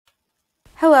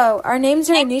Hello, our names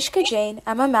are Anushka, Jain,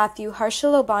 Emma, Mathew,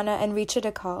 Harshal, Lobana, and Richa,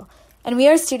 Dhakal, and we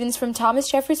are students from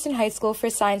Thomas Jefferson High School for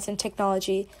Science and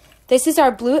Technology. This is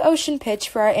our blue ocean pitch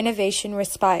for our innovation,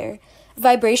 Respire, a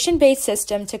vibration-based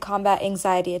system to combat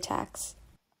anxiety attacks.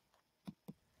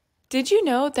 Did you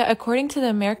know that according to the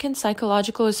American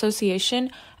Psychological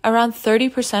Association, around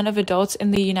 30% of adults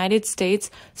in the United States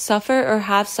suffer or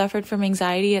have suffered from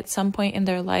anxiety at some point in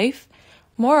their life?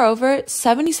 Moreover,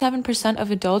 77%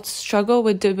 of adults struggle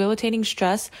with debilitating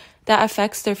stress that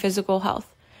affects their physical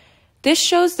health. This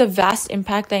shows the vast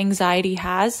impact that anxiety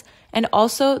has, and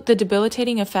also the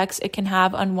debilitating effects it can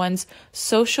have on one's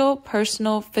social,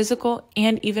 personal, physical,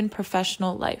 and even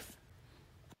professional life.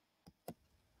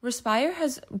 Respire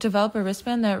has developed a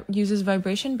wristband that uses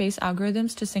vibration-based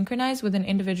algorithms to synchronize with an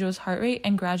individual's heart rate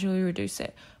and gradually reduce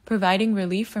it, providing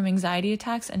relief from anxiety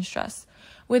attacks and stress.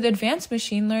 With advanced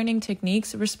machine learning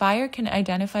techniques, Respire can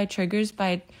identify triggers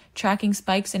by tracking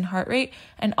spikes in heart rate,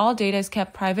 and all data is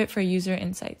kept private for user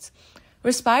insights.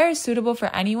 Respire is suitable for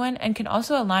anyone and can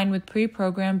also align with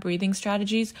pre-programmed breathing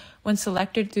strategies when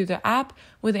selected through the app,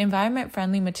 with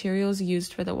environment-friendly materials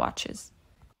used for the watches.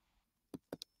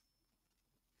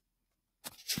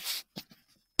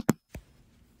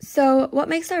 So, what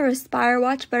makes our Respire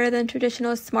watch better than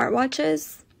traditional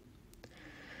smartwatches?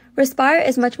 Respire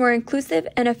is much more inclusive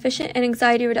and efficient in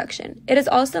anxiety reduction. It is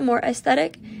also more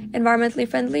aesthetic, environmentally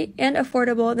friendly, and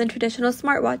affordable than traditional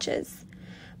smartwatches.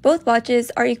 Both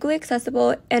watches are equally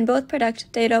accessible and both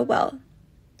protect data well.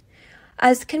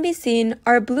 As can be seen,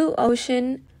 our Blue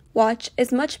Ocean watch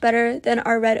is much better than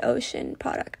our Red Ocean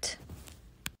product.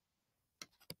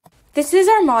 This is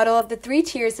our model of the 3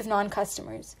 tiers of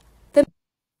non-customers.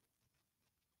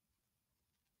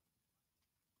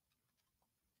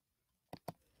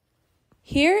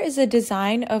 Here is a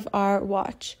design of our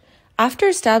watch. After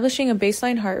establishing a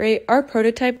baseline heart rate, our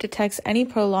prototype detects any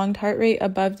prolonged heart rate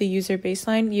above the user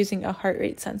baseline using a heart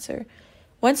rate sensor.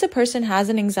 Once a person has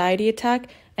an anxiety attack,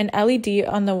 an LED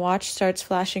on the watch starts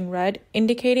flashing red,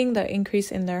 indicating the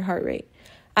increase in their heart rate.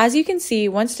 As you can see,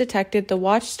 once detected, the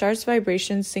watch starts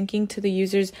vibrations syncing to the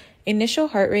user's initial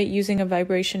heart rate using a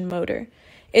vibration motor.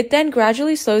 It then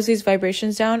gradually slows these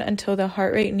vibrations down until the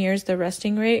heart rate nears the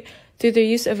resting rate through the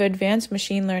use of advanced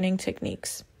machine learning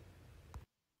techniques.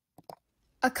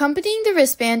 Accompanying the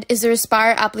wristband is the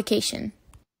Respire application.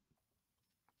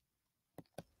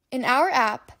 In our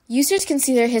app, users can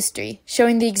see their history,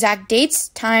 showing the exact dates,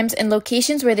 times, and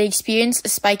locations where they experienced a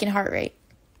spike in heart rate.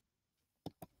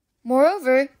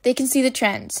 Moreover, they can see the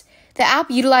trends. The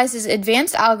app utilizes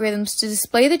advanced algorithms to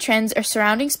display the trends or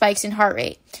surrounding spikes in heart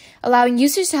rate, allowing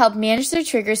users to help manage their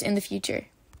triggers in the future.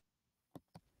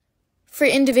 For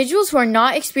individuals who are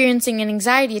not experiencing an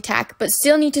anxiety attack but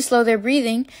still need to slow their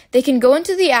breathing, they can go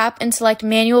into the app and select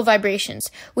manual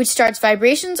vibrations, which starts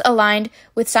vibrations aligned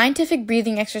with scientific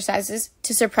breathing exercises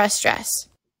to suppress stress.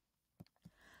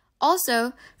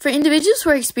 Also, for individuals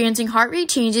who are experiencing heart rate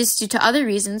changes due to other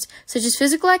reasons, such as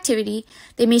physical activity,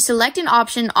 they may select an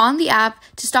option on the app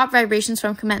to stop vibrations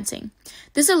from commencing.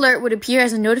 This alert would appear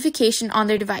as a notification on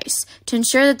their device to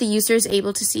ensure that the user is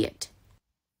able to see it.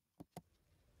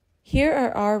 Here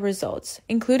are our results.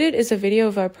 Included is a video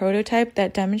of our prototype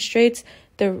that demonstrates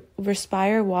the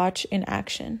Respire watch in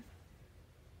action.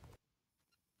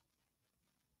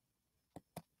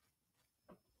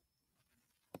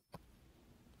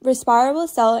 Respire will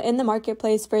sell in the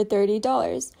marketplace for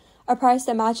 $30, a price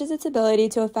that matches its ability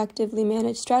to effectively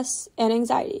manage stress and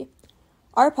anxiety.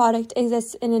 Our product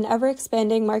exists in an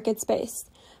ever-expanding market space.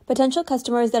 Potential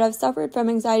customers that have suffered from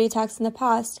anxiety attacks in the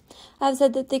past have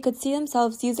said that they could see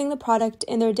themselves using the product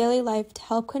in their daily life to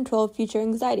help control future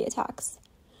anxiety attacks.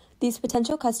 These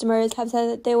potential customers have said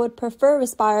that they would prefer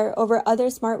Respire over other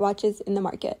smartwatches in the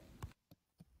market.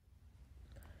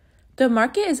 The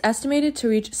market is estimated to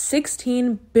reach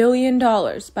 $16 billion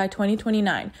by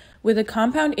 2029, with a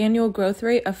compound annual growth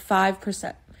rate of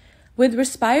 5%. With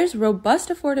Respire's robust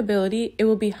affordability, it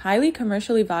will be highly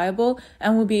commercially viable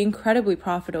and will be incredibly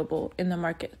profitable in the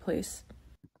marketplace.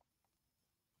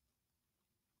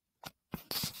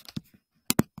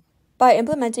 By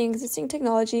implementing existing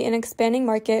technology in an expanding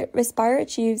market, Respire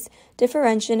achieves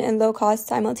differentiation and low cost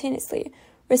simultaneously.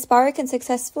 Respire can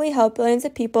successfully help billions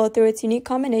of people through its unique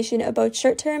combination of both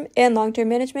short-term and long-term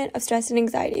management of stress and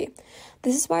anxiety.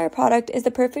 This is why our product is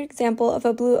the perfect example of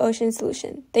a blue ocean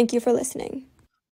solution. Thank you for listening.